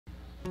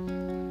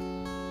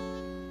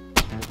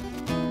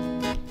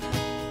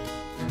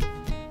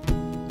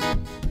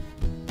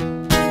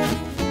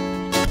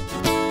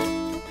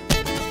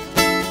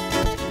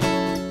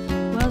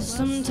Well,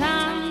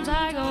 sometimes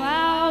I go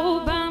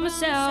out by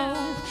myself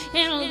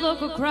and I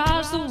look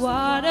across the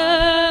water,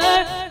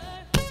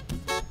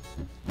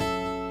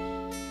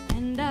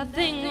 and I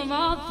think of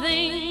all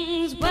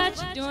things, what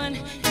you're doing.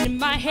 And in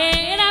my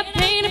head I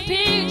paint a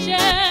picture.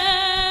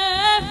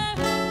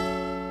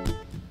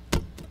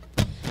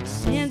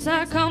 Since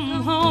I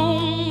come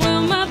home,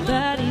 well, my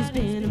body's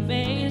been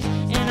amazed,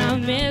 and I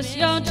miss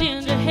your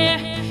ginger hair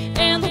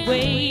and the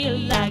way you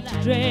like to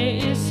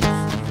dress.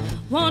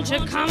 Won't you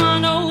come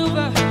on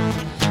over,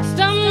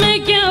 stop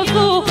making a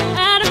fool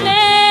out of me.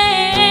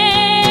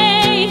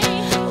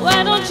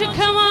 Why don't you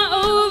come on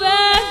over,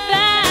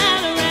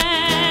 Valerie?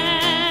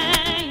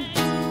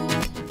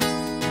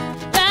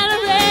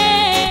 Valerie,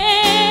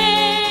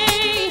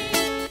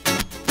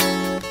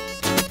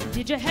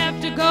 did you have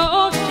to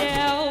go to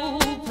jail?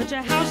 Put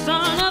your house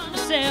on up for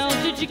sale?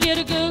 Did you get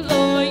a good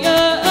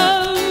lawyer?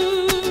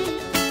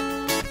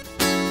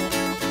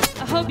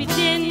 I hope you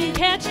didn't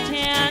catch a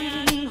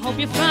tan. Hope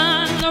you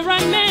find the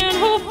right man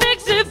who'll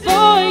fix it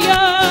for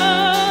you.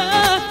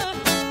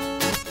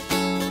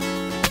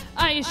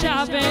 Are you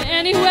shopping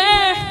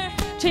anywhere?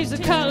 Change the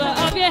color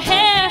of your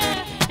hair,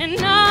 and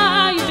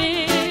are you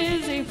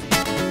busy?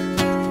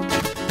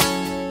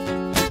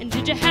 And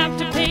did you have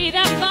to pay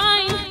that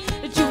fine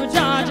that you were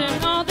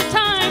dodging all the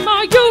time?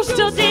 Are you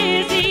still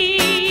dizzy?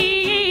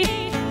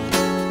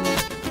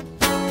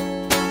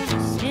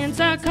 Since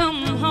I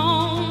come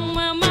home,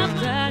 well, my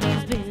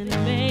body's been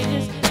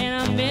amazed, and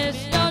I miss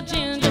your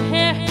ginger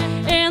hair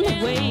and the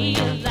way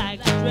you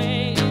like to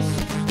dress.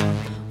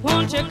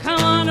 Won't you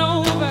come on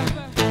over,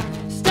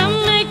 stop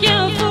making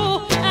a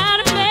fool out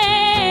of me.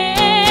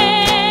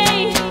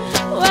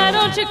 Why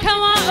don't you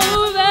come on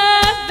over,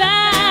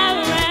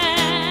 Valerie?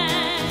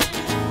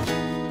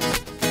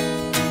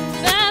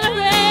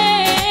 Valerie,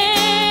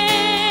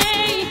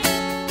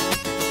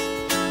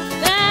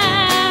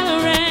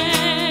 Valerie,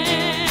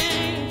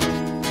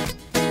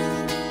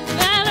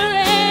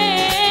 Valerie.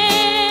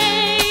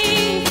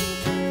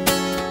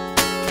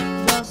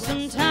 Well,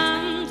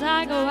 sometimes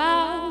I go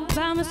out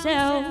by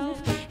myself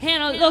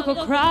and I look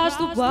across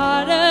the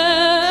water,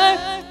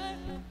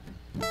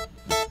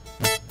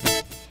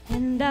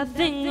 and I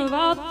think of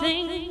all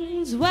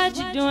things, what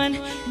you're doing.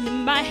 And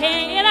in my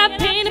head I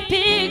paint a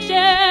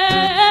picture.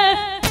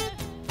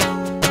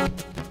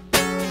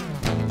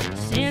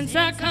 Since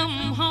I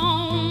come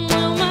home,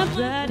 well, my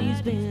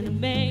body's been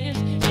amazed,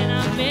 and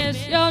I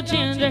miss your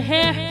ginger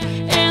hair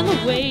and the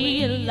way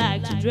you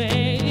like to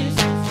dress.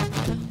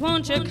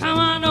 Won't you come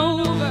on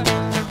over,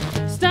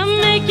 stop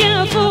making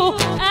a fool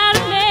out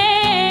of me.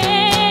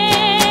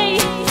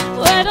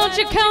 Why don't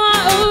you come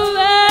on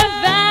over,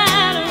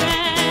 Valerie?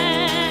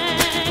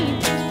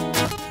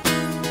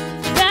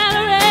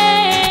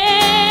 Valerie,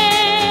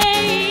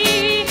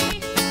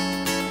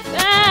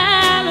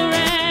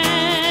 Valerie,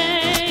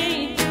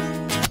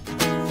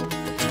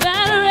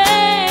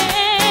 Valerie.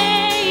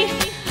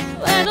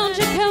 Why don't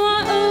you come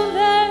on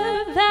over,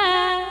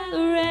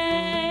 Valerie?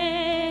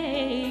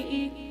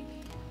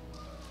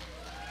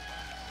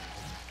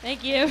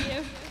 Thank you.